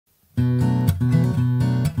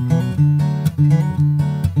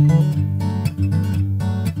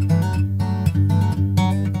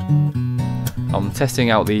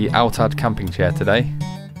testing out the OUTAD camping chair today.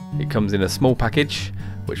 It comes in a small package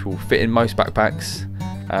which will fit in most backpacks,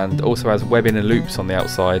 and also has webbing and loops on the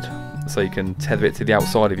outside so you can tether it to the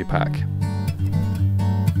outside of your pack.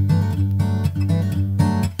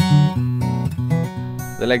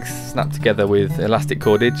 The legs snap together with elastic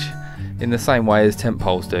cordage in the same way as tent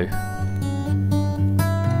poles do.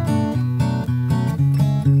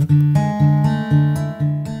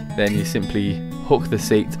 Then you simply hook the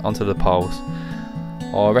seat onto the poles.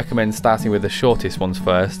 I recommend starting with the shortest ones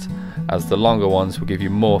first, as the longer ones will give you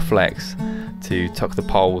more flex to tuck the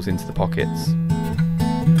poles into the pockets.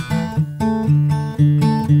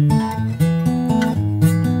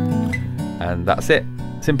 And that's it,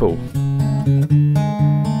 simple.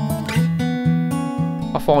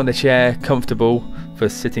 I find the chair comfortable for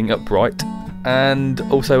sitting upright and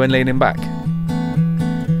also when leaning back.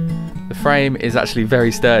 The frame is actually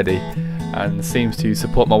very sturdy and seems to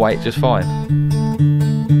support my weight just fine.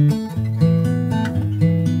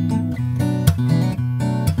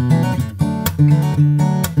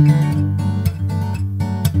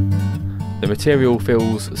 The material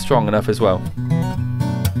feels strong enough as well.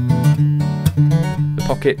 The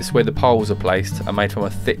pockets where the poles are placed are made from a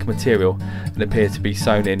thick material and appear to be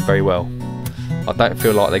sewn in very well. I don't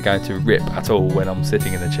feel like they're going to rip at all when I'm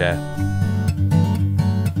sitting in the chair.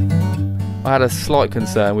 I had a slight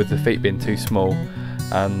concern with the feet being too small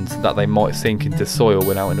and that they might sink into soil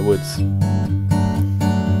when out in the woods.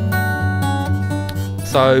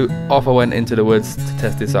 So off I went into the woods to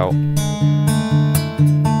test this out.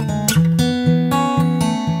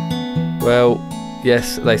 Well,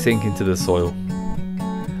 yes, they sink into the soil.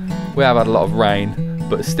 We have had a lot of rain,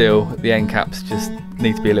 but still the end caps just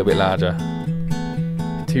need to be a little bit larger.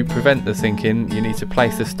 To prevent the sinking, you need to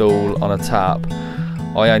place the stool on a tarp.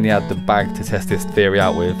 I only had the bag to test this theory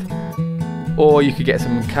out with. Or you could get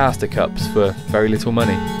some caster cups for very little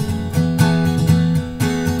money.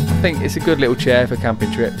 I think it's a good little chair for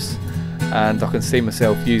camping trips, and I can see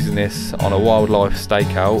myself using this on a wildlife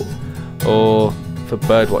stakeout or for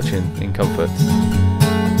bird watching in comfort.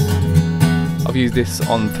 I've used this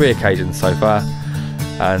on 3 occasions so far,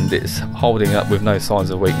 and it's holding up with no signs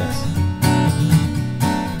of weakness.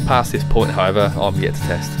 Past this point, however, I'm yet to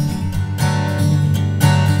test.